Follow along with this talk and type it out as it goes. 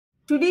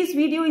Today's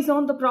video is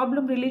on the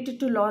problem related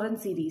to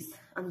Laurent series,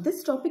 and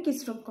this topic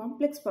is from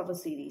complex power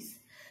series.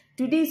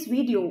 Today's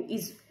video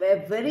is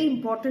a very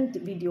important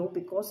video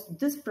because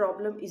this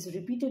problem is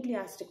repeatedly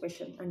asked a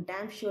question and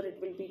damn sure it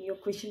will be in your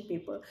question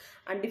paper,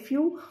 and if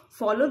you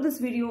follow this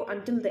video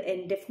until the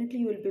end, definitely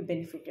you will be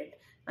benefited.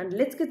 And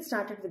let's get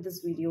started with this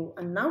video.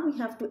 And now we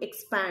have to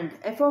expand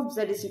f of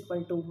z is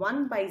equal to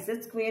 1 by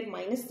z square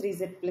minus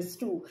 3z plus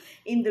 2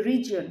 in the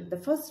region. The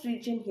first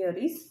region here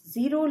is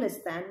 0 less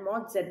than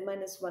mod z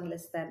minus 1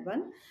 less than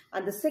 1,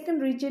 and the second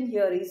region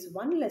here is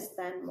 1 less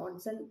than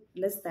mod z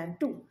less than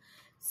 2.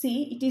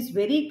 See, it is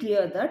very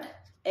clear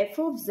that f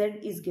of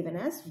z is given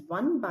as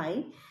 1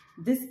 by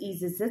this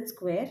is z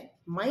square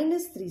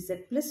minus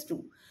 3z plus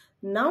 2.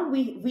 Now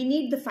we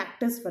need the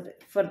factors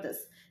for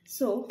this.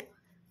 So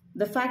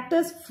the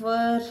factors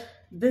for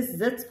this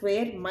z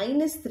square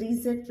minus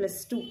 3z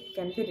plus 2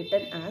 can be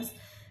written as,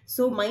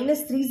 so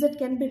minus 3z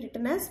can be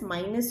written as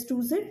minus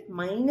 2z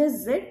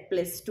minus z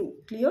plus 2.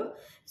 Clear?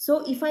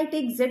 So if I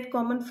take z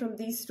common from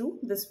these two,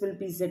 this will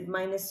be z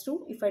minus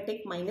 2. If I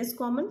take minus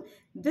common,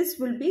 this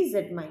will be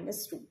z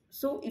minus 2.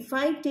 So if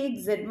I take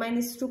z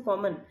minus 2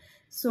 common,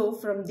 so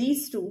from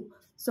these two,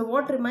 so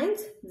what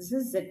remains? This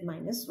is z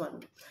minus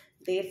 1.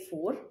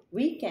 Therefore,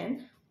 we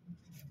can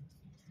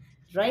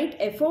write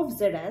f of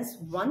z as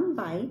 1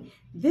 by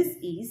this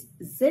is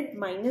z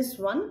minus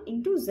 1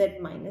 into z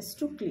minus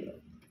 2. Clear?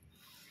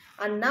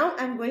 And now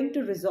I am going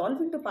to resolve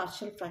into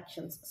partial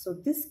fractions. So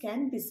this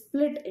can be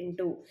split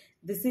into,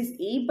 this is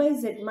a by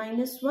z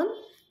minus 1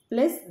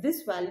 plus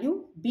this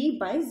value b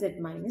by z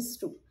minus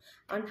 2.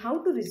 And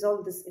how to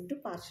resolve this into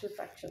partial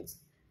fractions?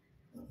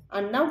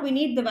 And now we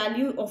need the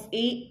value of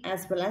a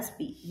as well as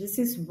b. This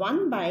is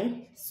 1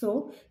 by,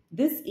 so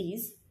this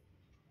is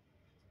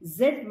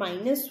z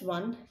minus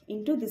 1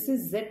 into this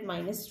is z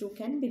minus 2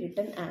 can be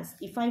written as,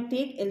 if I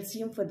take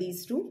LCM for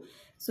these two,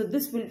 so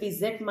this will be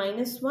z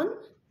minus 1,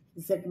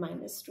 z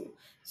minus 2.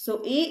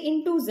 So a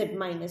into z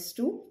minus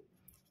 2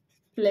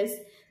 plus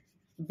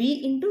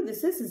b into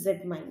this is z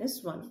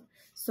minus 1.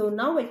 So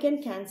now I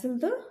can cancel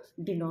the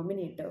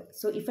denominator.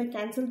 So if I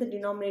cancel the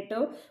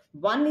denominator,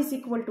 1 is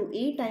equal to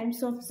a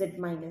times of z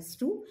minus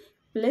 2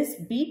 plus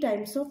b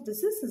times of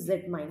this is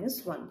z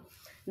minus 1.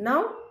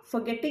 Now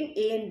for getting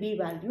a and b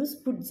values,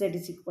 put z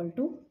is equal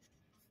to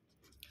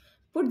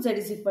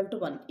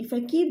 1. If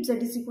I keep z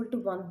is equal to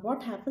 1,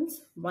 what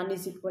happens? 1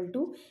 is equal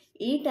to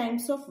a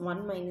times of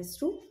 1 minus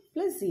 2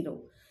 plus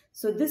 0.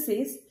 So this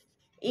is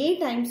a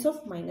times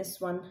of minus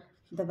 1.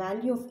 The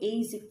value of a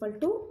is equal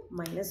to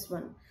minus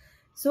 1.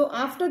 So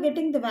after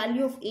getting the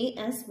value of a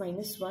as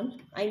minus 1,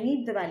 I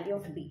need the value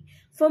of b.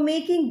 For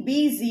making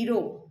b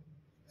 0,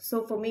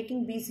 so for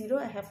making b 0,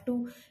 I have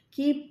to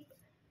keep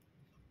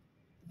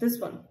this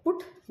one.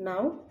 Put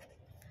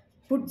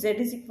z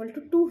is equal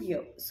to 2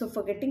 here. So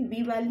for getting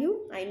b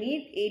value, I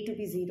need a to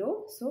be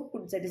 0. So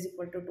put z is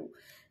equal to 2.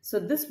 So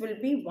this will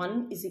be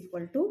 1 is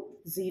equal to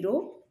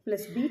 0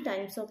 plus b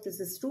times of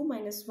this is 2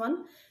 minus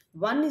 1.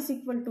 1 is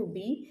equal to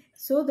b.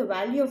 So the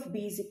value of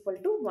b is equal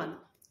to 1.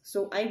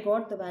 So I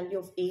got the value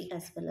of a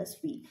as well as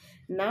b.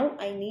 Now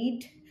I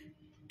need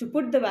to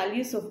put the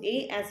values of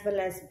a as well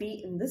as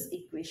b in this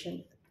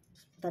equation.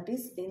 That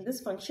is, in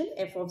this function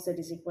f of z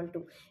is equal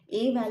to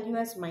a value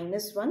as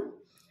minus 1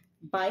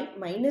 by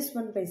minus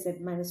 1 by z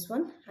minus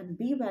 1 and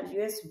b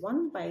value as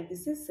 1 by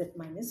this is z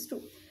minus 2.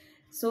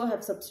 So I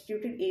have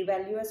substituted a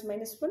value as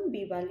minus 1,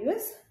 b value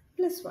as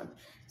plus 1.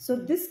 So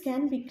this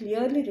can be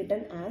clearly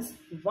written as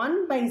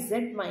 1 by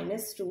z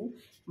minus 2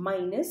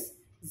 minus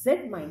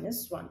z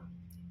minus 1.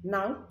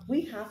 Now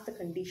we have the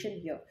condition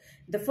here.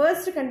 The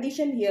first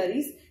condition here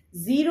is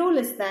 0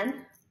 less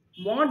than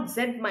mod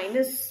z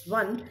minus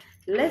 1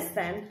 less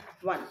than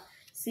 1.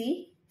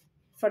 See,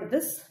 for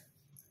this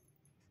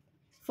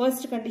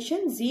first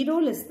condition, 0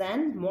 less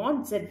than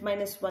mod z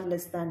minus 1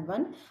 less than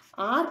 1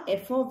 or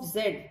f of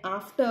z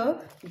after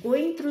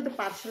going through the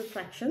partial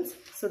fractions.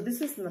 So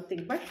this is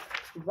nothing but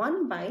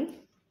 1 by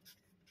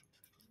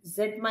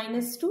z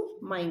minus 2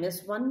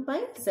 minus 1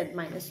 by z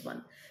minus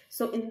 1.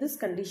 So in this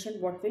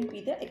condition, what will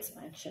be the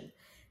expansion?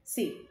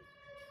 See,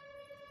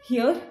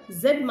 here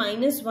z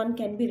minus 1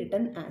 can be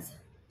written as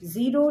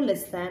 0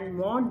 less than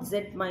mod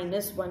z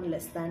minus 1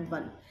 less than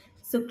 1.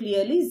 So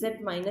clearly z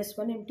minus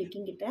 1 I am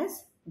taking it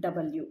as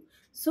w.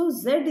 So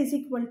z is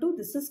equal to,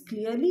 this is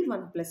clearly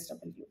 1 plus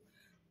w.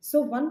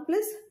 So 1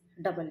 plus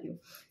w.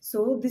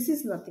 So this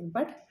is nothing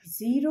but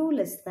 0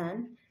 less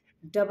than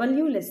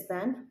w less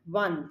than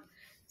 1.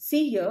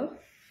 See here.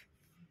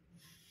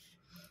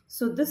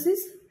 So this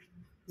is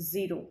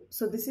 0.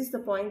 So this is the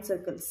point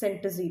circle,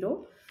 center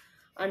 0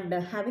 and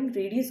having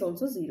radius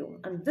also 0,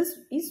 and this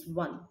is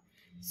 1.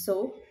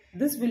 So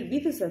this will be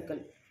the circle.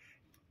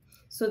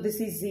 So this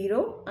is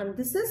 0 and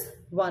this is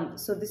 1.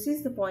 So this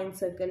is the point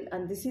circle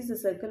and this is the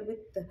circle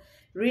with the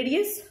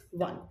radius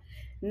 1.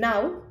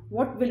 Now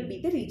what will be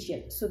the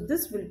region? So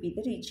this will be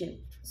the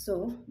region.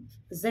 So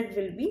z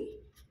will be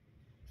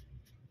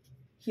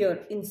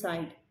here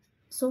inside.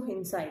 So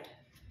inside.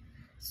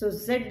 So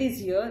z is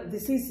here,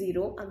 this is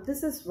 0 and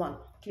this is 1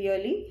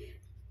 clearly.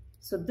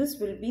 So this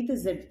will be the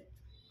z.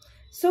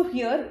 So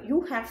here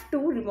you have to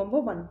remember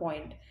one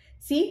point.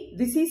 See,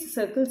 this is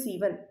circle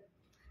C1.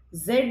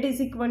 Z is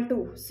equal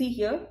to, see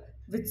here,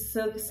 with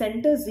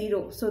center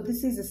 0. So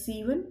this is a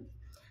C1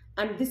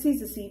 and this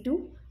is a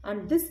C2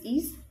 and this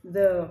is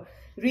the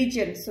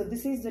region. So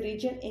this is the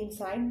region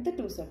inside the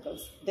two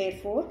circles.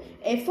 Therefore,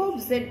 f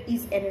of z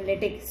is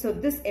analytic. So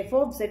this f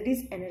of z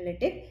is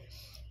analytic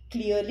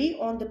clearly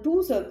on the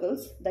two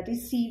circles, that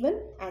is C1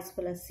 as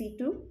well as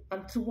C2,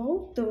 and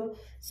throughout the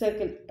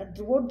circle and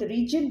throughout the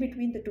region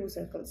between the two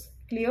circles.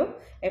 Clear?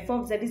 F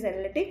of z is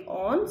analytic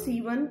on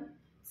C1,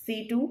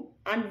 C2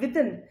 and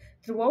within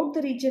throughout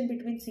the region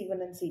between C1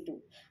 and C2,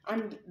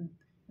 and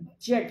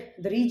Z,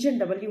 the region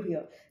W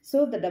here.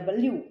 So the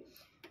W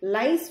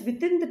lies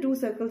within the two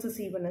circles of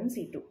C1 and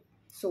C2.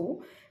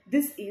 So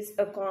this is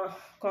a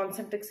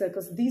concentric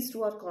circles. These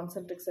two are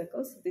concentric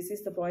circles. This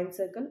is the point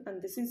circle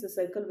and this is a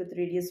circle with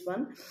radius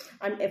 1,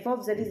 and f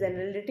of z is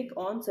analytic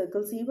on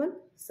circle C1,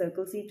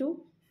 circle C2,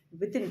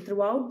 within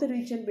throughout the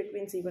region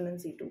between C1 and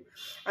C2,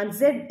 and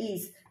z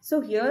is,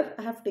 so here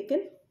I have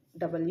taken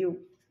W.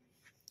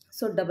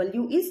 So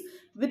W is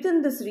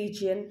within this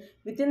region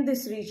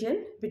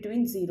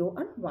between 0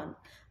 and 1.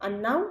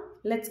 And now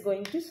let's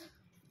going to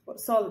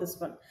solve this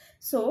one.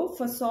 So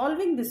for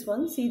solving this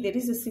one, see, there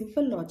is a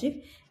simple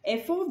logic.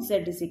 F of z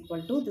is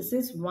equal to, this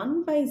is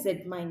 1 by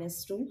z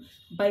minus 2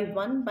 by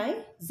 1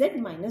 by z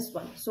minus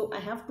 1. So I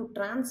have to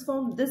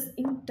transform this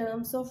in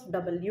terms of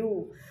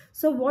W.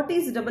 So what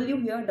is W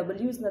here?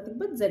 W is nothing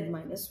but z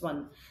minus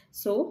 1.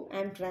 So I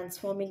am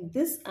transforming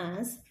this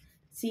as,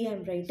 see, I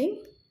am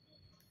writing,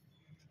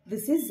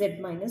 this is z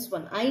minus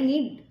 1. I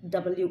need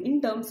W.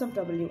 In terms of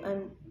W, I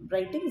am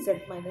writing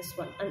z minus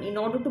 1. And in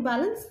order to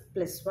balance,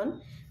 plus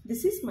 1.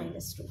 This is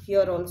minus 2.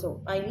 Here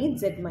also, I need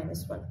z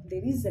minus 1.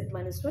 There is z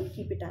minus 1.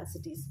 Keep it as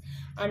it is.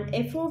 And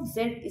f of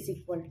z is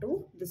equal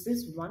to, this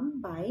is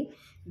 1 by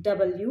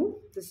W.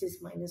 This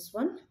is minus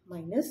 1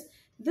 minus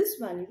this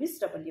value is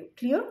W.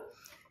 Clear?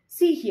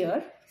 See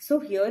here. So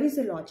here is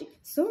a logic.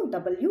 So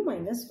W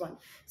minus 1.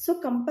 So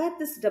compare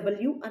this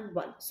W and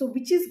 1. So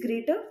which is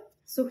greater?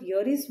 So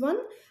here is 1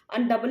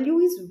 and W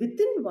is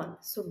within 1.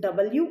 So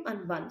W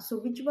and 1. So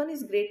which one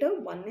is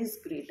greater? 1 is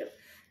greater.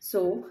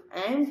 So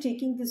I am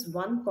taking this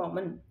 1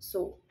 common.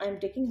 So I am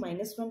taking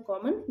minus 1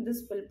 common.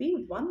 This will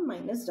be 1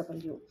 minus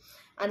W.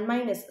 And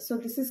minus. So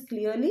this is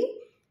clearly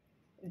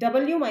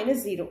W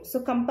minus 0.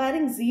 So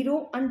comparing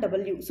 0 and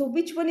W. So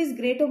which one is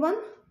greater one?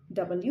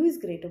 W is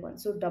greater one.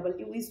 So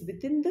W is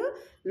within the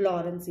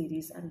Laurent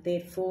series and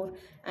therefore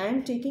I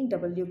am taking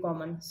W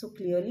common. So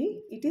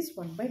clearly it is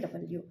 1 by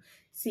W.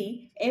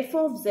 See, f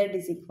of z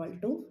is equal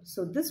to,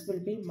 so this will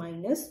be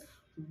minus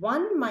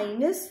 1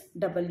 minus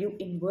W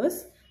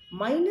inverse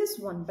minus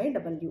 1 by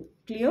W.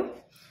 Clear?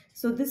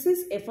 So this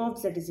is f of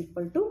z is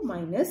equal to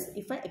minus,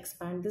 if I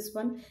expand this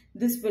one,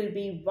 this will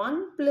be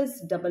 1 plus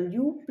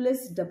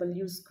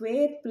W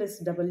square plus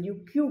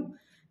W cube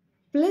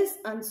plus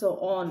and so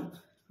on,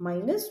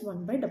 minus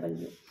 1 by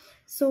W.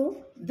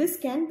 So this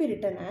can be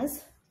written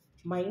as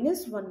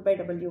minus 1 by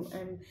W,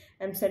 and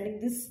I am sending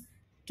this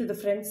to the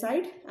front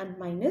side, and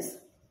minus,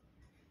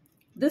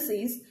 this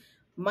is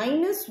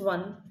minus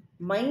 1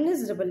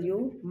 minus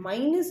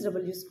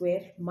W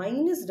square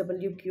minus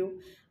W cube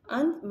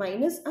and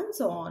minus and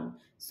so on.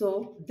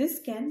 So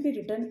this can be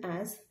written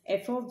as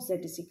f of z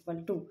is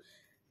equal to,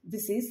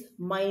 this is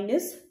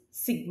minus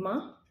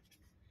sigma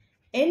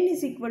n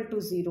is equal to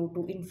 0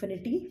 to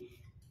infinity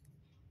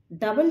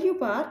W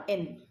power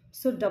n.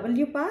 So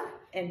W power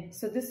n.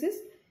 So this is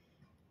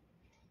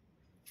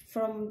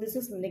from, this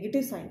is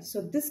negative sign.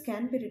 So this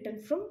can be written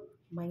from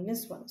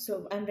minus 1.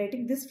 So I am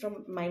writing this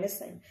from minus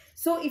sign.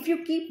 So if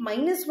you keep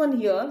minus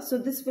 1 here, so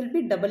this will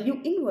be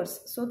W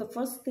inverse. So the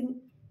first thing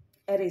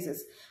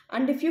erases.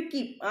 And if you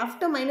keep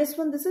after minus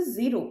 1, this is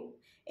 0.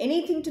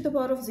 Anything to the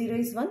power of 0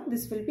 is 1.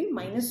 This will be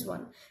minus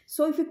 1.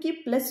 So if you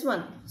keep plus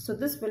 1, so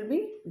this will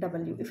be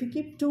W. If you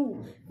keep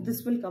 2,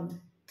 this will come.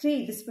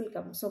 3, this will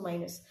come. So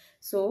minus.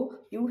 So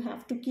you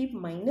have to keep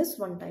minus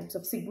 1 times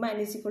of sigma n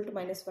is equal to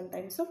minus 1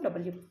 times of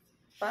W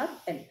power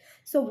n.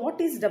 So what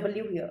is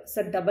W here?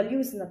 So W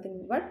is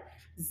nothing but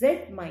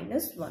Z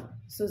minus 1.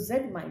 So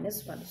Z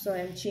minus 1. So I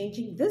am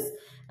changing this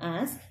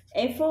as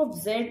f of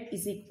Z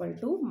is equal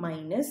to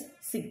minus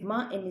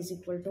sigma n is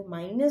equal to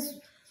minus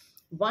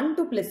 1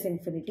 to plus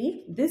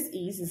infinity. This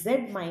is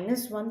Z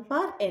minus 1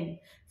 power n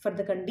for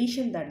the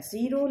condition that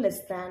 0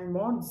 less than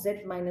mod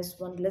Z minus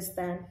 1 less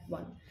than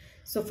 1.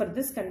 So for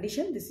this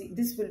condition,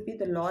 this will be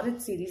the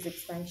Laurent series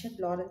expansion.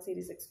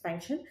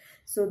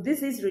 So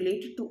this is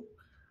related to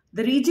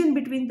the region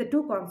between the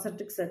two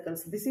concentric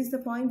circles. This is the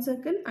point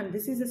circle and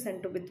this is the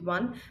center with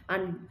 1,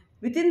 and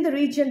within the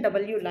region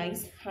W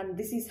lies, and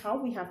this is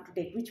how we have to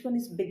take. Which one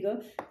is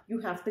bigger? You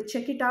have to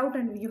check it out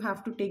and you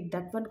have to take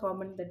that one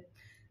common.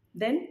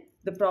 Then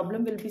the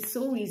problem will be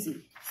so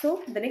easy.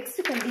 So the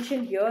next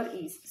condition here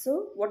is,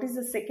 so what is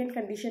the second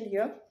condition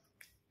here?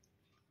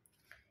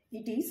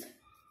 It is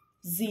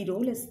 0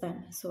 less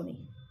than,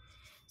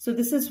 so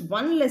this is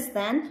 1 less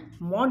than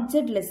mod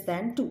z less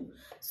than 2.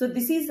 So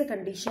this is the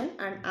condition,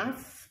 and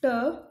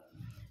after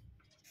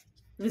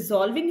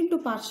resolving into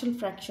partial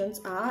fractions,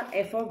 our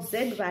f of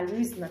z value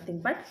is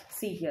nothing but,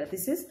 see here,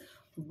 this is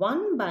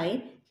 1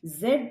 by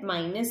z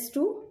minus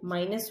 2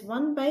 minus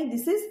 1 by,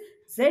 this is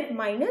z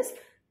minus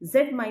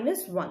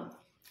 1.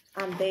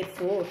 And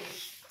therefore,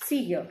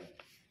 see here.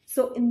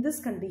 So in this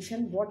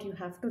condition, what you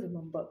have to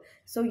remember?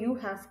 So you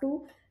have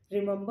to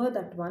remember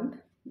that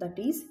one, that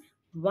is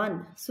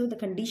 1. So the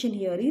condition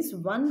here is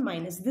 1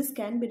 minus, this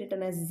can be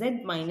written as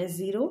z minus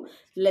 0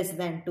 less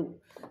than 2.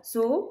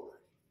 So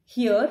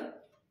here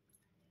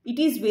it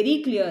is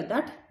very clear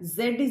that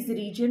z is the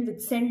region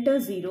with center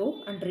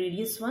 0 and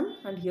radius 1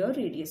 and here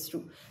radius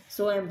 2.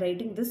 So I am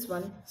writing this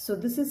one. So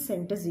this is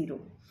center 0.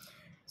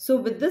 So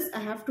with this I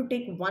have to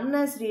take 1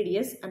 as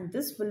radius and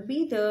this will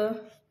be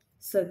the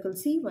circle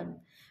C1.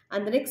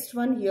 And the next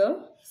one here,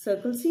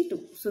 circle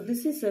C2. So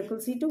this is circle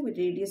C2 with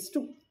radius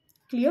 2.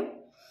 Clear?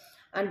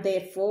 And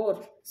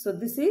therefore, so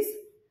this is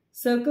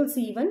circle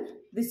C1.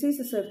 This is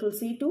a circle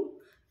C2.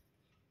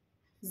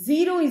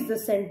 0 is the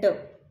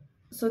center.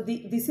 So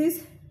this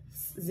is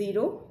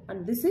 0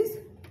 and this is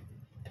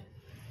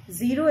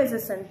 0 as a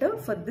center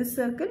for this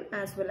circle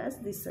as well as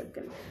this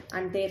circle.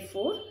 And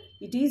therefore,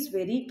 it is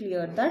very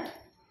clear that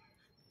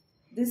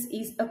this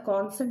is a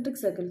concentric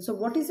circle. So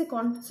what is a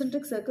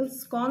concentric circle?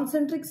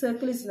 Concentric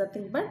circle is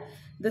nothing but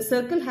the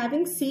circle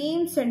having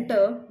same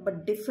center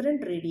but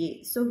different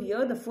radii. So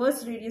here the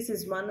first radius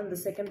is 1 and the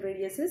second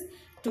radius is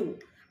 2.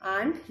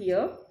 And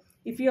here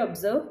if you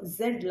observe,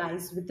 z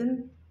lies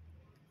within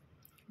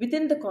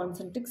the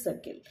concentric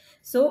circle.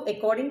 So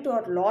according to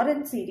our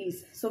Laurent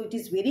series, so it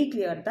is very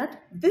clear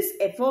that this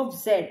f of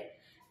z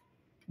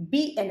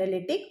be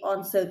analytic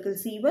on circle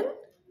C1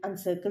 and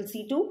circle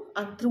C2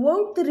 and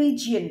throughout the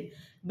region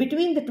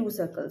between the two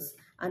circles,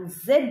 and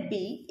z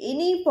be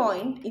any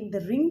point in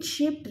the ring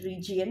shaped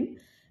region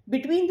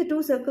between the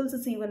two circles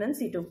C1 and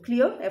C2.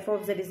 Clear? F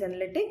of z is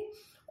analytic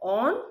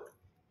on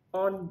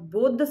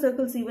both the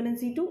circles C1 and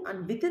C2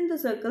 and within the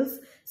circles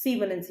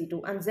C1 and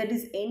C2, and z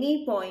is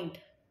any point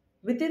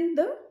within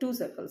the two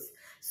circles.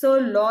 So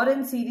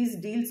Laurent series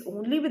deals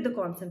only with the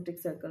concentric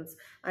circles.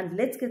 And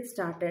let's get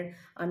started.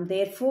 And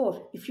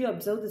therefore, if you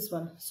observe this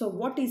one, so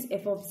what is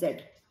f of z?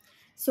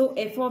 So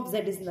f of z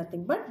is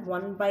nothing but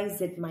 1 by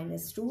z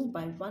minus 2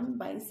 by 1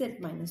 by z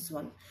minus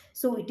 1.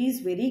 So it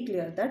is very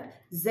clear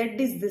that z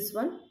is this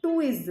one,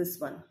 2 is this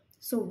one.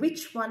 So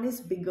which one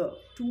is bigger?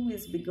 2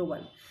 is bigger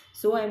one.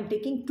 So I am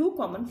taking 2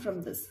 common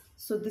from this.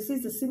 So this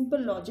is the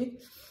simple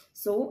logic.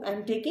 So I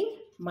am taking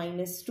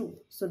minus 2.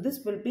 So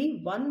this will be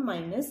 1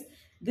 minus,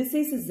 this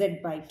is z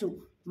by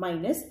 2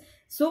 minus.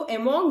 So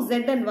among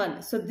z and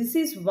 1, so this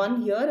is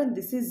 1 here and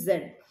this is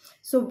z.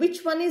 So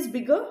which one is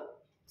bigger?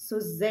 So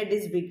z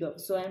is bigger.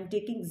 So I am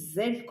taking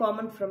z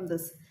common from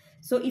this.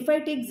 So if I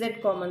take z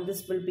common,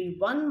 this will be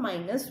 1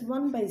 minus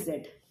 1 by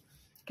z.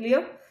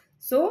 Clear?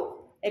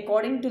 So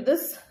according to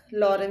this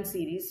Laurent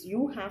series,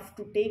 you have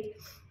to take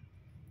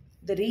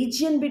the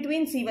region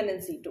between C1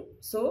 and C2.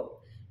 So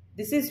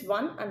this is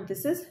 1 and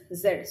this is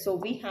z. So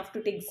we have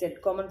to take z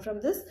common from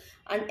this,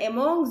 and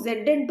among z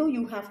and 2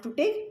 you have to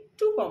take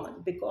 2 common,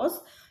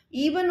 because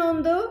even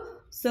on the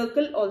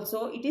circle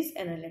also it is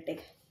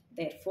analytic.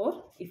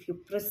 Therefore, if you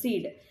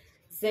proceed,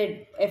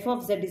 f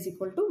of z is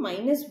equal to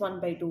minus 1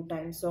 by 2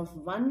 times of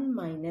 1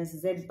 minus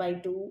z by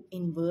 2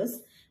 inverse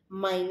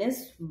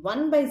minus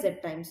 1 by z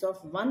times of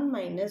 1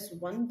 minus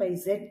 1 by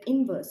z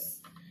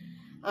inverse.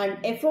 And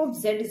f of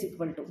z is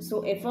equal to,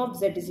 so f of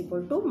z is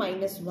equal to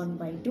minus 1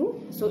 by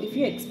 2. So if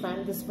you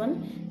expand this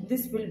one,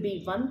 this will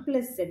be 1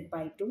 plus z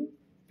by 2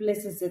 plus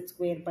z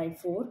square by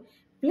 4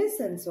 plus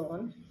and so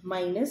on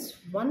minus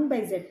 1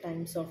 by z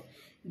times of,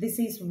 this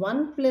is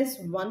 1 plus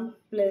 1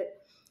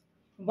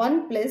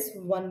 plus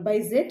 1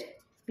 by z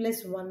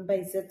plus 1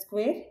 by z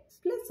square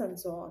plus and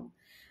so on.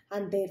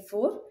 And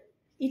therefore,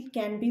 it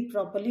can be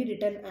properly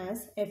written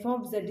as f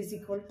of z is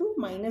equal to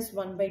minus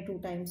 1 by 2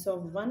 times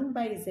of 1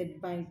 by z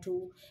by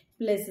 2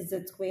 plus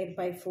z square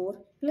by 4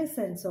 plus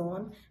and so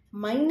on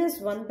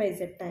minus 1 by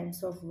z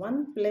times of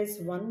 1 plus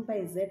 1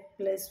 by z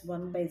plus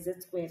 1 by z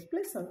square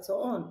plus and so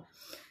on.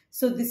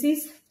 So this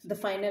is the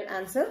final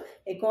answer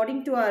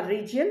according to our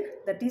region,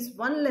 that is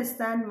 1 less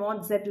than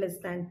mod z less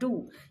than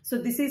 2. So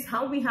this is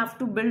how we have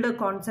to build a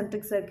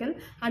concentric circle,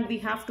 and we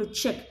have to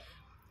check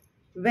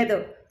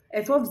whether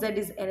f of z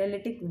is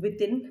analytic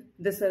within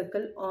the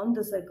circle on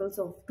the circles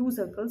of two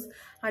circles,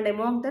 and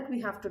among that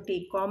we have to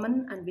take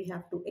common and we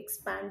have to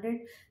expand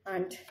it.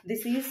 And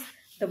this is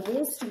the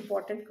most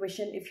important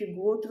question. If you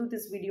go through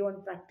this video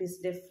and practice,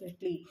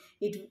 definitely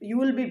you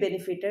will be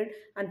benefited,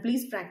 and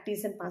please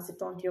practice and pass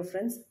it on to your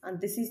friends. And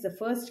this is the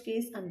first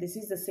case and this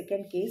is the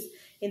second case.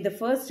 In the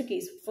first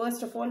case,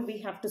 first of all, we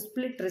have to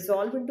split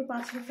resolve into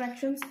partial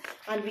fractions,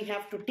 and we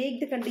have to take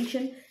the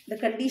condition. The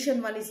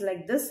condition one is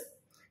like this.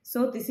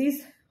 So this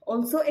is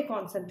also a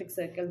concentric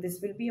circle. This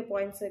will be a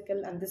point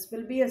circle and this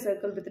will be a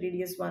circle with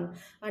radius 1,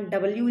 and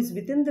W is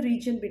within the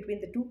region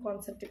between the two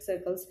concentric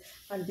circles,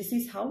 and this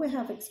is how I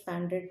have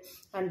expanded.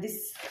 And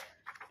this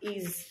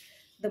is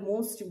the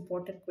most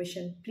important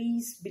question.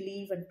 Please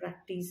believe and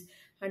practice,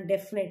 and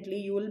definitely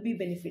you will be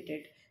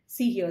benefited.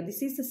 See here,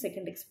 this is the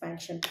second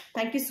expansion.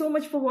 Thank you so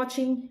much for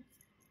watching.